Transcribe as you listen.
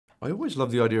I always love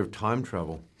the idea of time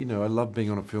travel. You know, I love being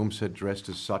on a film set dressed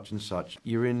as such and such.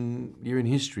 You're in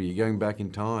history, you're going back in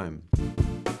time.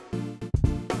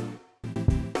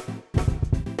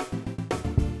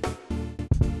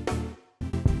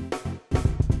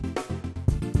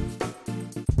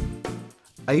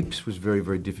 Apes was very,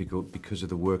 very difficult because of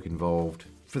the work involved.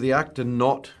 For the actor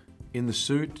not in the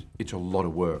suit, it's a lot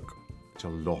of work. It's a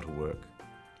lot of work.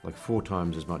 Like 4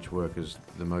 times as much work as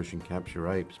the motion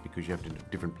capture apes because you have to do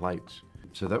different plates.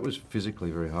 So that was physically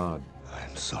very hard.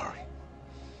 I'm sorry.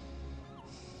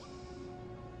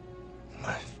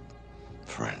 My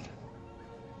friend.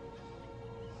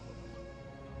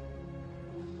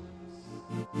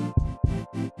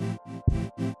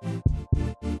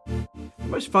 The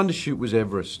most fun to shoot was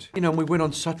Everest. You know, and we went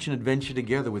on such an adventure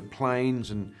together with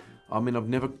planes, and I mean, I've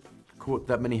never caught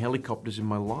that many helicopters in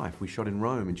my life. We shot in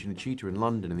Rome, in Cinecittà, in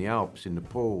London, in the Alps, in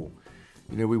Nepal.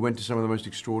 You know, we went to some of the most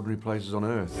extraordinary places on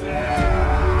Earth.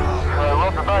 Hello,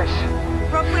 Rob the base.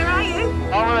 Rob, where are you?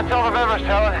 I'm on the top of Everest,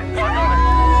 Helen.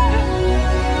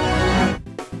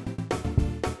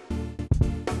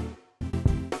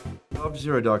 I love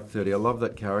Zero Dark 30. I love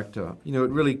that character. You know,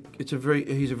 he's a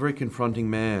very confronting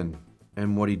man,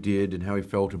 and what he did and how he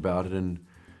felt about it, and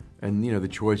you know, the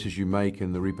choices you make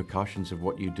and the repercussions of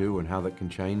what you do and how that can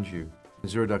change you.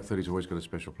 Zero Dark 30's always got a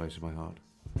special place in my heart.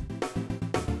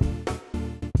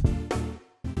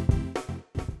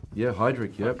 Yeah,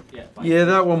 Heydrich, yep. Yeah,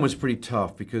 that one was pretty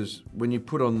tough because when you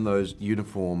put on those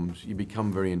uniforms, you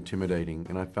become very intimidating.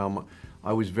 And I found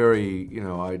I was very, you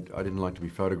know, I didn't like to be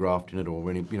photographed in it or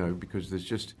any, you know, because there's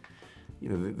just, you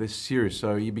know, they're serious.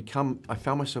 So I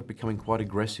found myself becoming quite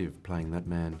aggressive playing that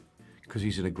man because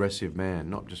he's an aggressive man,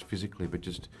 not just physically, but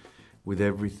just with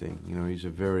everything. You know, he was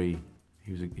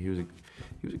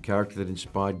a character that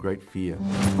inspired great fear.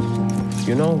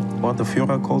 You know what the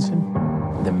Führer calls him?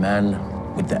 The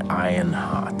man with the iron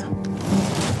heart.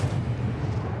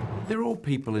 They're all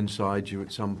people inside you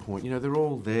at some point. You know, they're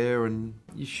all there, and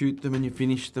you shoot them and you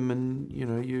finish them, and you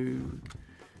know, you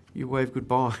wave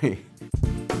goodbye.